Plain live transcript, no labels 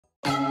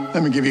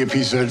Let me give you a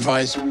piece of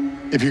advice.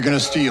 If you're gonna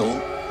steal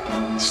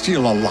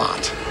a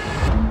lot.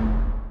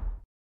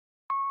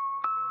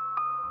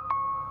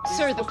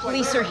 Sir, the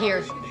police are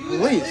here.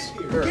 Police?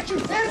 Get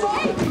your hands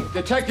off!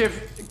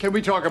 Detective, can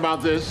we talk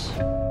about this?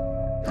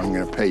 I'm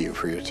gonna pay you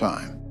for your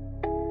time.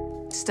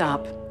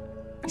 Stop.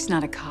 He's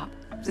not a cop.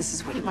 This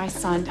is what my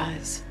son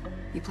does.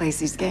 He plays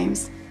these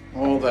games.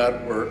 All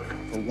that work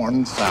for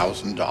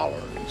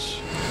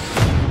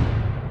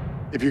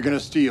 $1,000. If you're gonna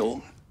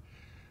steal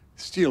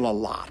a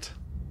lot.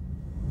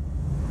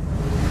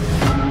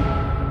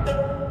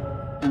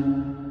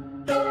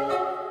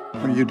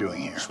 What are you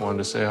doing here? Just wanted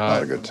to say hi.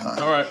 Had a good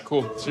time. All right,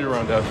 cool. See you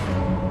around, Dad.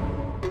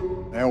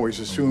 I always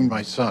assumed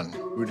my son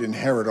would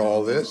inherit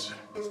all this.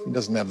 He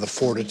doesn't have the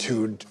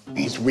fortitude.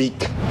 He's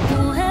weak.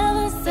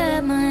 Whoever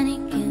said money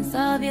can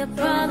solve your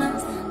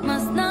problems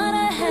must not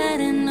have had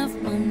enough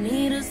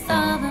money to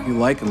solve them. You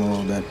like him a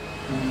little bit.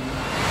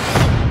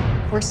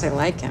 Of course I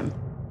like him.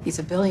 He's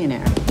a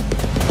billionaire.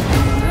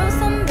 Throw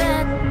some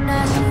bet,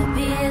 I should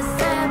be a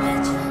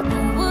savage. Who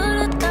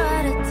would've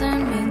thought it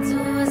turned me to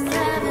a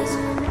savage?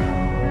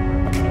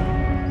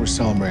 We're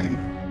celebrating.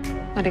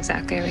 What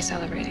exactly are we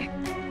celebrating?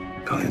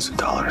 Billions of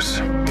dollars.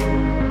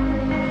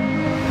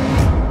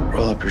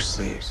 Roll up your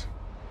sleeves.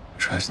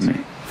 Trust me.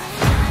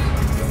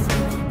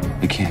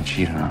 You can't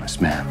cheat an honest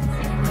man.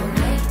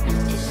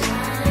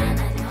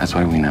 That's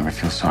why we never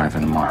feel sorry for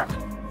the mark.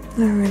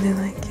 I really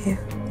like you.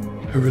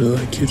 I really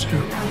like you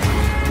too.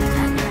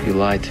 You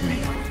lied to me.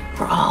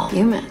 We're all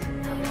human.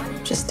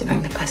 Just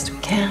doing the best we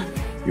can.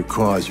 You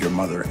cause your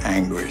mother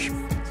anguish,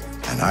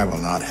 and I will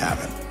not have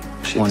it.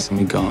 She wants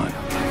me gone.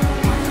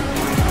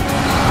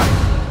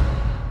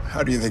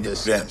 How do you think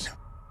this ends?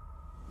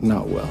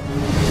 Not well.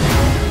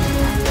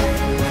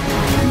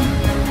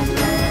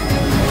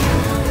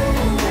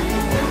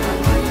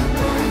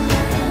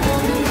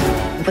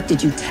 What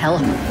did you tell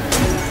him?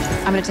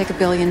 I'm gonna take $1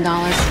 billion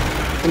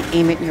and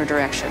aim it in your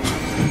direction.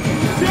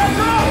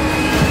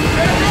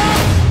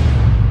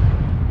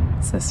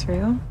 Is this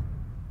real?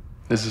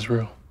 This is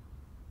real.